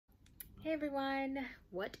Hey everyone,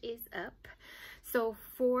 what is up? So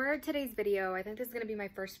for today's video, I think this is going to be my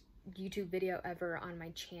first YouTube video ever on my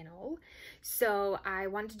channel. So I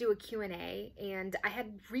wanted to do a Q&A, and I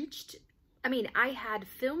had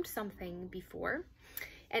filmed something before,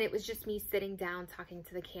 and it was just me sitting down talking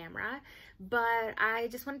to the camera, but I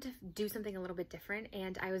just wanted to do something a little bit different,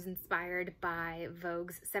 and I was inspired by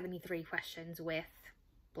Vogue's 73 questions with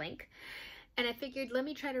blank. And I figured, let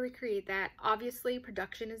me try to recreate that. Obviously,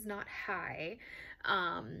 production is not high.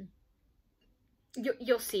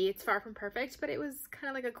 You'll see it's far from perfect, but it was kind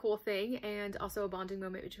of like a cool thing, and also a bonding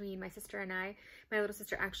moment between my sister and I. My little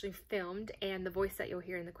sister actually filmed, and the voice that you'll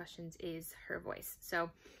hear in the questions is her voice.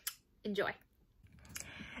 So, enjoy.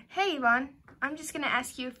 Hey Yvonne, I'm just gonna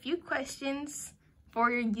ask you a few questions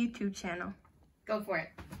for your YouTube channel. Go for it.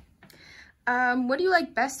 What do you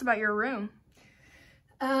like best about your room?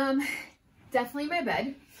 Definitely my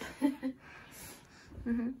bed.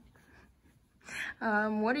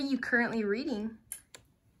 What are you currently reading?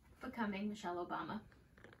 Becoming Michelle Obama.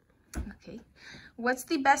 Okay. What's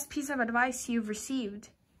the best piece of advice you've received?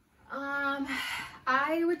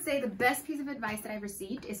 I would say the best piece of advice that I've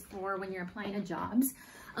received is for when you're applying to jobs.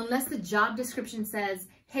 Unless the job description says,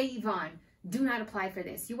 hey Yvonne, do not apply for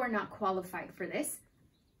this. You are not qualified for this.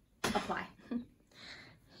 Apply.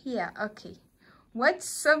 Yeah, okay. What's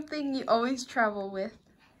something you always travel with?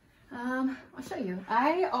 I'll show you.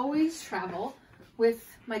 I always travel with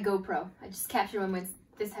my GoPro. I just capture moments.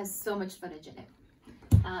 This has so much footage in it.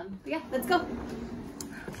 But yeah, let's go.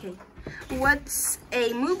 Okay. What's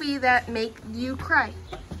a movie that made you cry?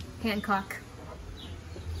 Hancock.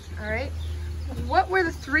 All right. What were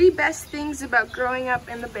the 3 best things about growing up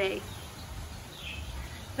in the Bay?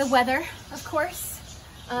 The weather, of course.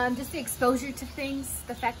 Just the exposure to things.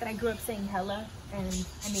 The fact that I grew up saying hella. And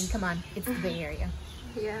I mean, come on, it's the Bay Area.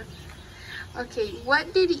 Yeah. Okay,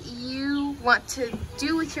 what did you want to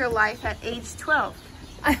do with your life at age 12?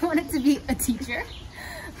 I wanted to be a teacher,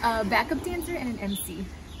 a backup dancer, and an MC.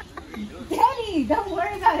 Daddy, don't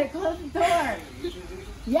worry about it. Close the door.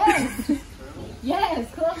 Yes.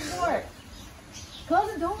 Yes, close the door.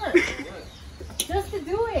 Close the door. Just to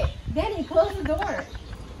do it. Daddy, close the door.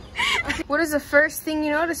 Okay. What is the first thing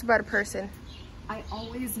you notice about a person? I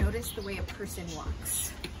always notice the way a person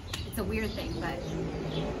walks. It's a weird thing, but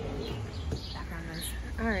background noise.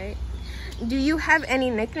 All right. Do you have any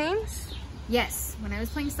nicknames? Yes. When I was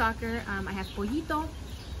playing soccer, I have Pollito.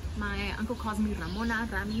 My uncle calls me Ramona,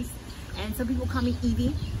 Ramis. And some people call me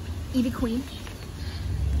Evie Queen.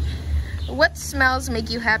 What smells make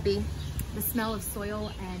you happy? The smell of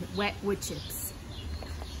soil and wet wood chips.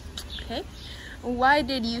 Okay. Why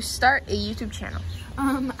did you start a YouTube channel?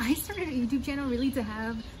 I started a YouTube channel really to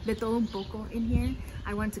have de todo un poco in here.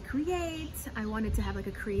 I wanted to create, I wanted to have like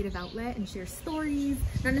a creative outlet and share stories,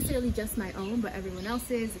 not necessarily just my own, but everyone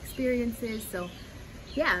else's experiences. So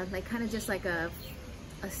yeah, like kind of just like a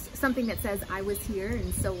something that says I was here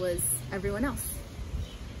and so was everyone else.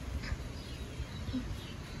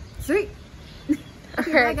 Sweet.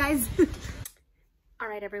 Okay, bye guys. All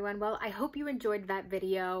right, everyone. Well, I hope you enjoyed that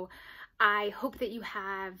video. I hope that you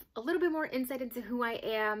have a little bit more insight into who I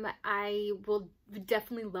am. I will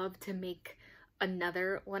definitely love to make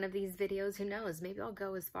another one of these videos. Who knows? Maybe I'll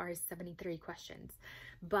go as far as 73 questions.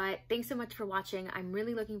 But thanks so much for watching. I'm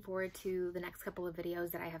really looking forward to the next couple of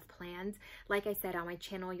videos that I have planned. Like I said, on my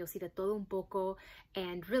channel, you'll see de todo un poco,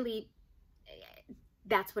 and really,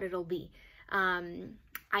 that's what it'll be.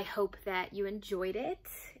 I hope that you enjoyed it,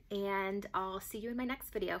 and I'll see you in my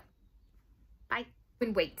next video. Bye.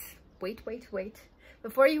 And wait.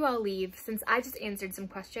 Before you all leave, since I just answered some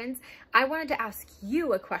questions, I wanted to ask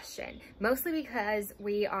you a question, mostly because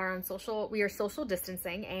we are social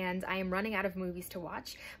distancing and I am running out of movies to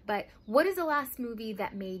watch. But what is the last movie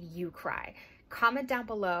that made you cry? Comment down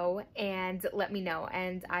below and let me know,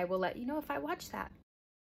 and I will let you know if I watch that.